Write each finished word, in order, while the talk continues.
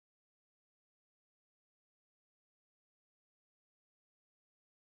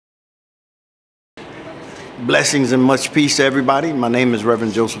Blessings and much peace to everybody. My name is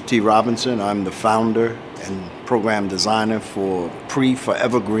Reverend Joseph T. Robinson. I'm the founder and program designer for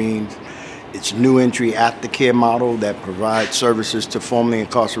Pre-Forever Greens. It's new entry aftercare model that provides services to formerly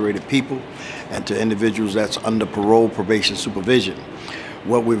incarcerated people and to individuals that's under parole, probation, supervision.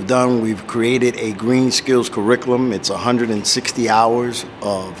 What we've done, we've created a green skills curriculum. It's 160 hours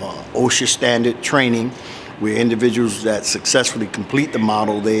of OSHA standard training where individuals that successfully complete the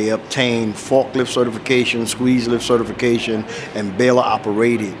model, they obtain forklift certification, squeeze lift certification, and baler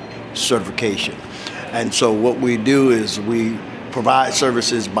operated certification. And so what we do is we provide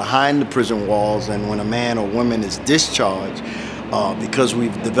services behind the prison walls, and when a man or woman is discharged, because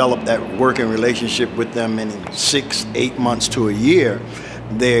we've developed that working relationship with them in 6, 8 months to a year,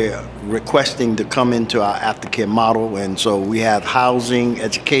 they're requesting to come into our aftercare model. And so we have housing,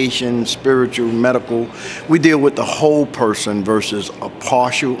 education, spiritual, medical. We deal with the whole person versus a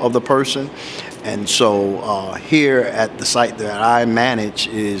partial of the person. And so here at the site that I manage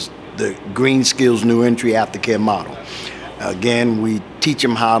is the Green Skills New Entry Aftercare model. Again, we teach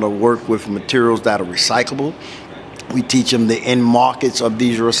them how to work with materials that are recyclable. We teach them the end markets of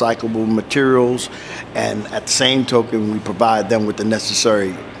these recyclable materials, and at the same token, we provide them with the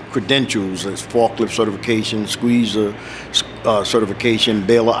necessary credentials as forklift certification, squeezer certification,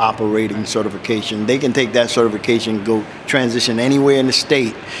 baler operating certification. They can take that certification, go transition anywhere in the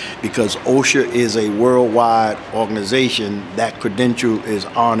state, because OSHA is a worldwide organization. That credential is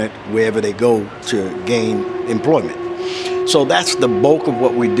honored wherever they go to gain employment. So that's the bulk of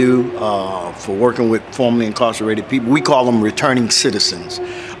what we do for working with formerly incarcerated people. We call them returning citizens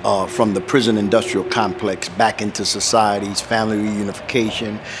from the prison industrial complex back into societies, family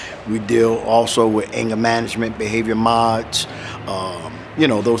reunification. We deal also with anger management, behavior mods,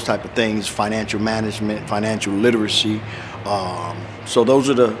 those type of things, financial management, financial literacy. So those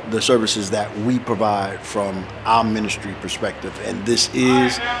are the services that we provide from our ministry perspective, and this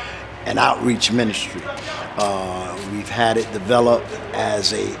is an outreach ministry. We've had it developed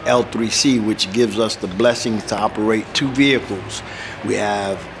as a L3C, which gives us the blessing to operate 2 vehicles. We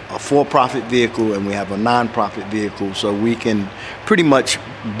have a for-profit vehicle and we have a non-profit vehicle, so we can pretty much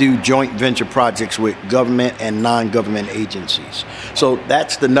do joint venture projects with government and non-government agencies. So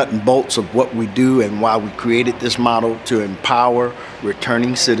that's the nut and bolts of what we do and why we created this model, to empower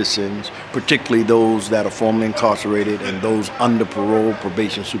returning citizens, particularly those that are formerly incarcerated and those under parole,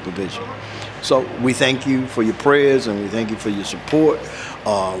 probation, supervision. So we thank you for your prayers and we thank you for your support.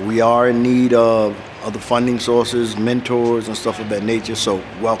 We are in need of other funding sources, mentors and stuff of that nature, so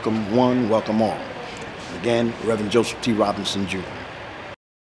welcome one, welcome all. Again, Reverend Joseph T. Robinson, Jr.